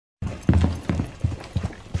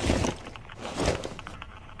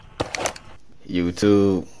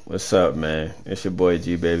YouTube, what's up, man? It's your boy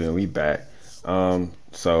G Baby, and we back.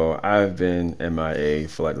 So I've been MIA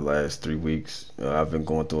for like the last 3 weeks. I've been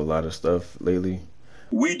going through a lot of stuff lately.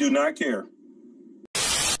 We do not care.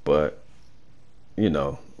 But you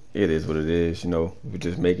know, it is what it is. You know, we're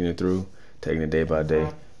just making it through, taking it day by day.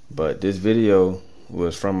 But this video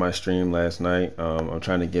was from my stream last night. I'm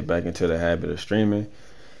trying to get back into the habit of streaming.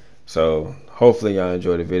 So hopefully y'all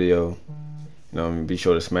enjoy the video. You know, be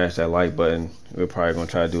sure to smash that like button. We're probably gonna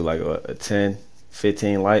try to do like a 10,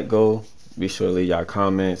 15 like goal. Be sure to leave y'all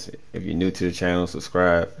comments. If you're new to the channel,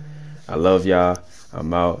 subscribe. I love y'all.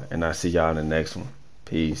 I'm out, and I'll see y'all in the next one.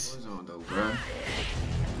 Peace.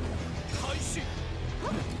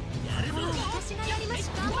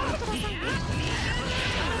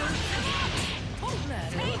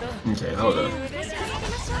 Okay, hold up.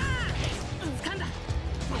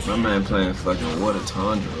 My man playing fucking Water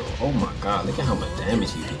Tundra. Oh my god, look at how much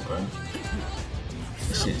damage he do, bro.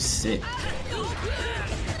 This shit is sick.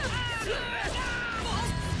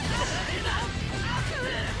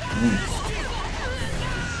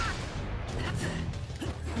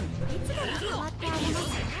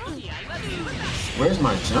 Where's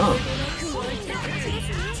my jump?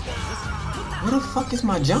 Where the fuck is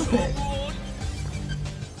my jump at?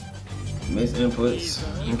 Miss inputs,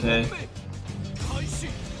 okay.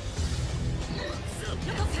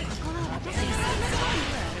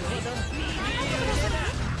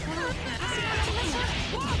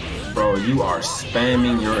 Bro, you are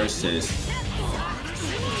spamming your assist.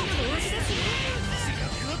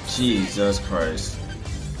 Jesus Christ.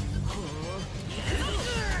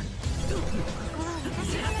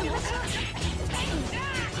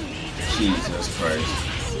 Jesus Christ.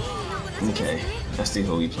 Okay, let's see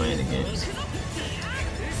who we playing against.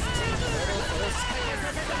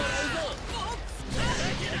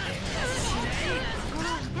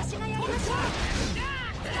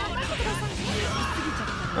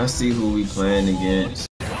 Let's see who we playing against.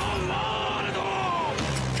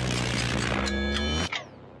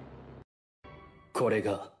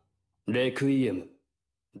 Requiem.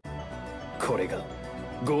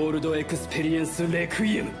 Gold Experience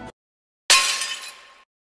Requiem.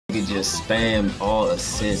 You can just spam all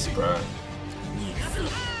assists, bro.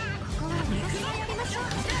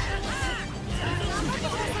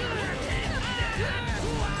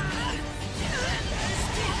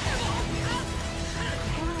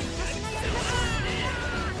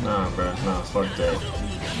 Nah, bro. Nah, fuck that.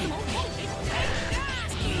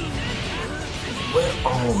 What?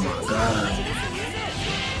 Oh my god.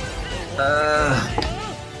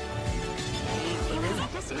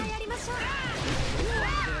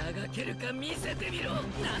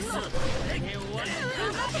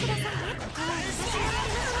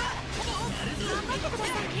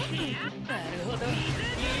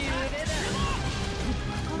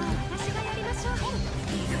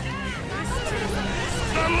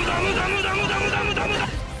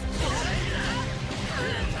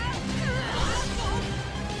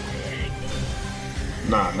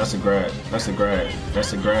 Nah, that's a grab. That's a grab.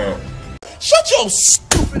 That's a grab. Shut your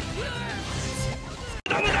stupid.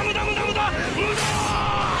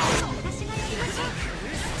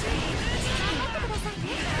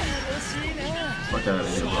 Fuck out of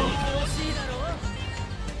here, bro.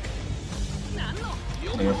 I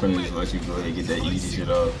think I'm finna just let you go ahead and get that easy shit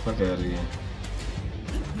off. Fuck out of here.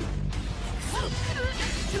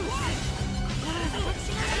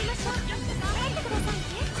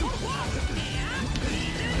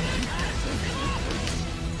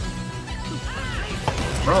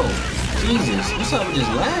 Bro, Jesus, what's up with this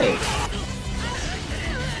lag?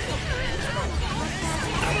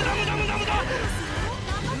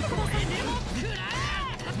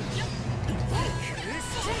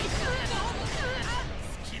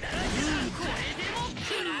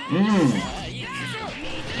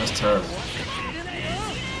 That's tough.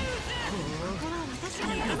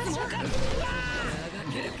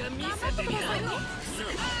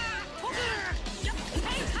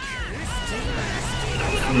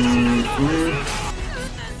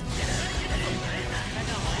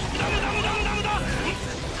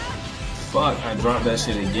 Fuck, I dropped that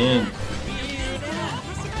shit again.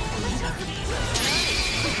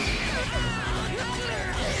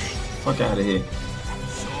 Fuck out of here.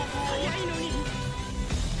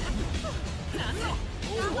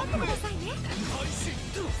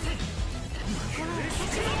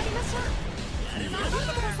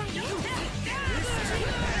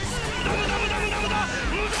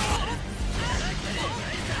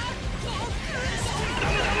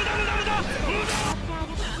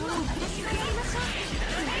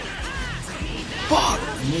 Fuck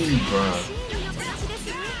me, bro.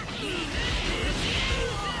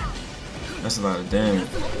 That's a lot of damage.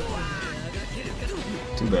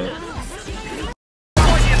 Too bad.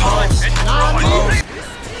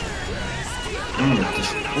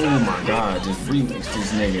 Oh my god, just remix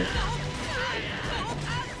this nigga.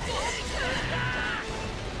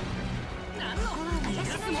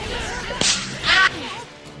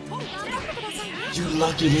 You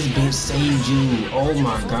lucky this bitch saved you. Oh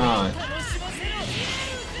my god.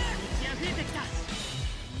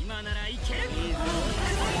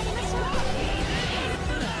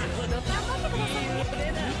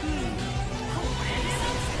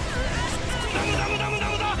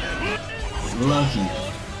 Lucky.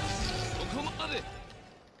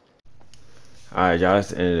 Alright, y'all, that's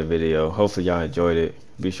the end of the video. Hopefully y'all enjoyed it.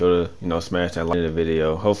 Be sure to, smash that like in the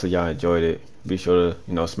video. Hopefully y'all enjoyed it. Be sure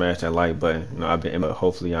to, smash that like button. I've been, but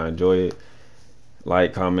hopefully y'all enjoy it.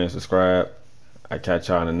 Like, comment, subscribe. I catch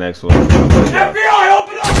y'all in the next one.